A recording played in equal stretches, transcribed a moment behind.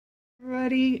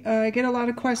everybody. I get a lot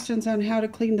of questions on how to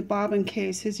clean the bobbin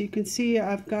case. As you can see,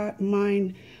 I've got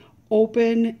mine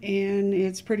open and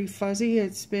it's pretty fuzzy.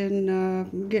 It's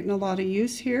been getting a lot of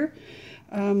use here.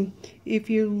 If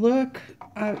you look,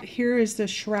 here is the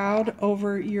shroud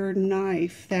over your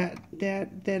knife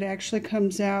that actually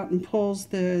comes out and pulls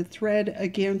the thread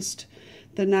against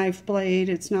the knife blade.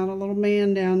 It's not a little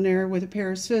man down there with a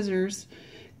pair of scissors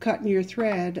cutting your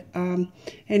thread. And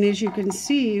as you can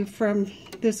see from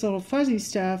this little fuzzy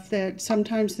stuff, that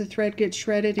sometimes the thread gets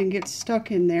shredded and gets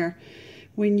stuck in there.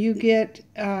 When you get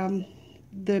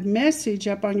the message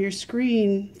up on your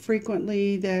screen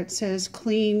frequently that says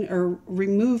clean or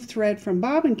remove thread from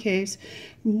bobbin case,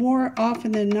 more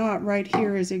often than not, right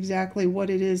here is exactly what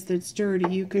it is that's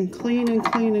dirty. You can clean and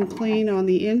clean and clean on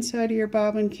the inside of your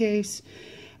bobbin case,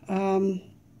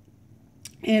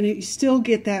 and you still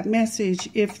get that message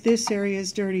if this area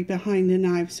is dirty behind the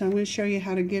knife. So I'm going to show you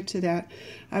how to get to that.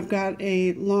 I've got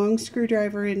a long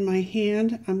screwdriver in my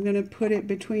hand. I'm going to put it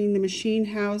between the machine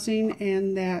housing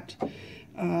and that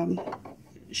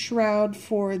shroud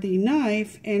for the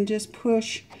knife and just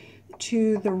push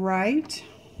to the right.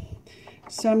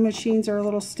 Some machines are a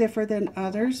little stiffer than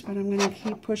others, but I'm going to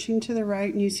keep pushing to the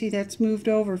right, and you see that's moved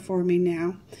over for me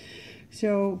now.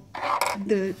 So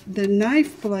the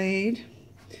knife blade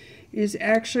is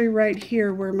actually right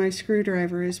here where my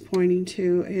screwdriver is pointing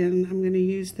to, and I'm going to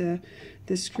use the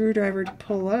screwdriver to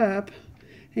pull up,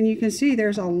 and you can see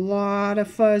there's a lot of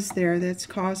fuzz there that's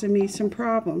causing me some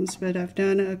problems, but I've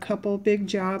done a couple big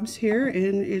jobs here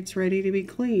and it's ready to be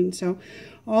cleaned. So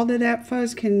all of that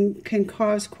fuzz can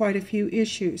cause quite a few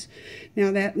issues.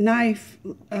 Now that knife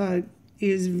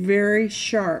is very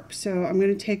sharp, so I'm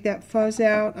going to take that fuzz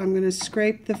out. I'm going to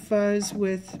scrape the fuzz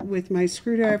with my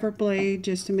screwdriver blade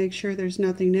just to make sure there's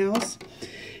nothing else.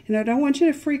 And I don't want you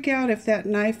to freak out if that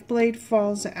knife blade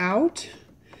falls out,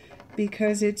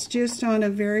 because it's just on a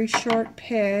very short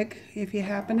peg if you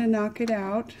happen to knock it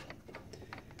out.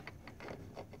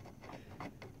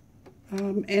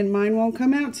 And mine won't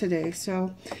come out today.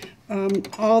 So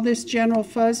all this general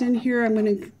fuzz in here I'm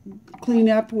going to clean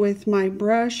up with my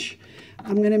brush.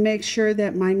 I'm going to make sure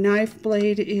that my knife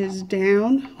blade is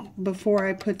down before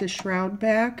I put the shroud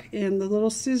back, and the little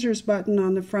scissors button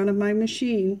on the front of my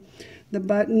machine, the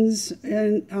buttons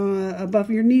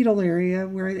above your needle area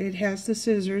where it has the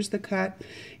scissors, the cut,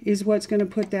 is what's going to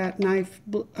put that knife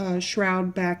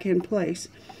shroud back in place.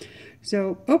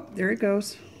 So, oh, there it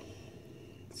goes.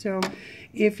 So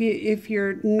if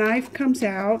your knife comes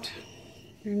out,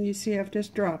 and you see I've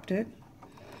just dropped it,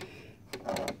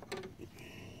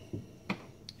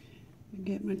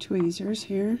 get my tweezers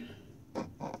here.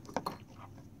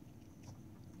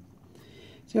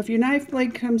 So if your knife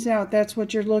blade comes out, that's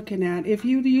what you're looking at. If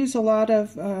you use a lot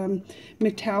of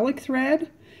metallic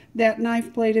thread, that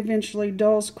knife blade eventually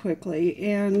dulls quickly,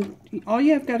 and all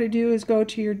you have got to do is go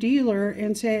to your dealer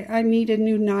and say, I need a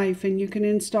new knife, and you can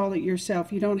install it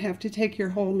yourself. You don't have to take your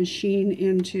whole machine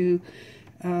into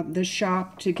the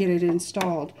shop to get it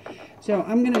installed. So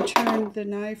I'm going to turn the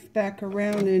knife back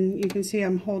around, and you can see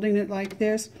I'm holding it like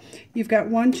this. You've got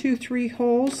 1, 2, 3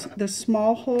 holes. The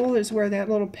small hole is where that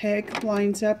little peg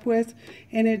lines up with,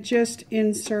 and it just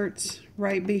inserts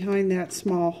right behind that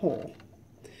small hole.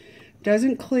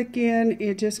 Doesn't click in,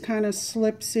 it just kind of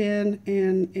slips in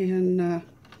and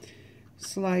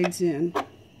slides in.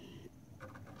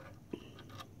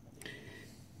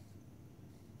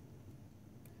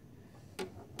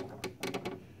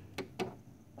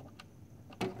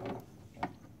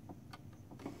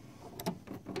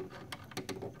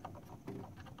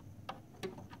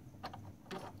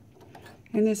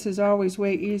 And this is always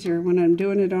way easier when I'm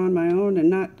doing it on my own and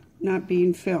not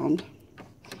being filmed.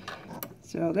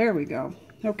 So there we go.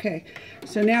 Okay,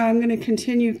 so now I'm going to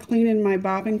continue cleaning my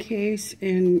bobbin case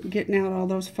and getting out all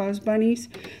those fuzz bunnies.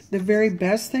 The very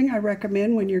best thing I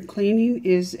recommend when you're cleaning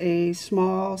is a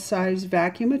small size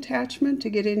vacuum attachment to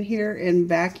get in here and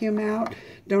vacuum out.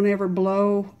 Don't ever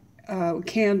blow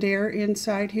canned air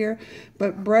inside here,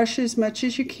 but brush as much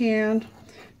as you can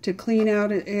to clean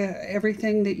out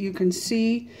everything that you can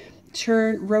see.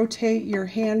 Rotate your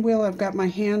hand wheel. I've got my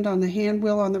hand on the hand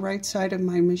wheel on the right side of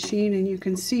my machine, and you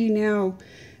can see now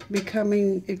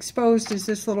becoming exposed is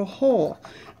this little hole.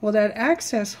 Well, that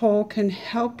access hole can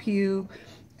help you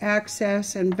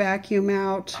access and vacuum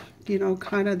out, you know,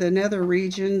 kind of the nether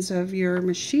regions of your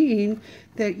machine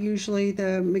that usually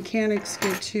the mechanics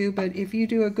get to. But if you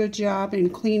do a good job in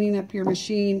cleaning up your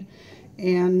machine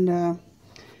and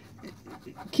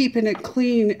keeping it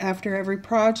clean after every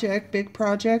project, big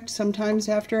project, sometimes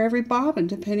after every bobbin,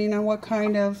 depending on what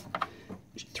kind of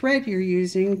thread you're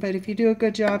using. But if you do a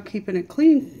good job keeping it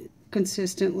clean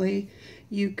consistently,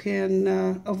 you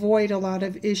can avoid a lot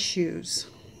of issues.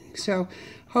 So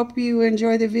hope you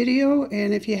enjoy the video,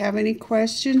 and if you have any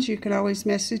questions, you can always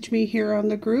message me here on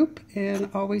the group, and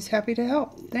always happy to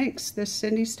help. Thanks. This is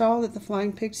Cindy Stahl at the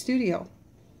Flying Pig Studio.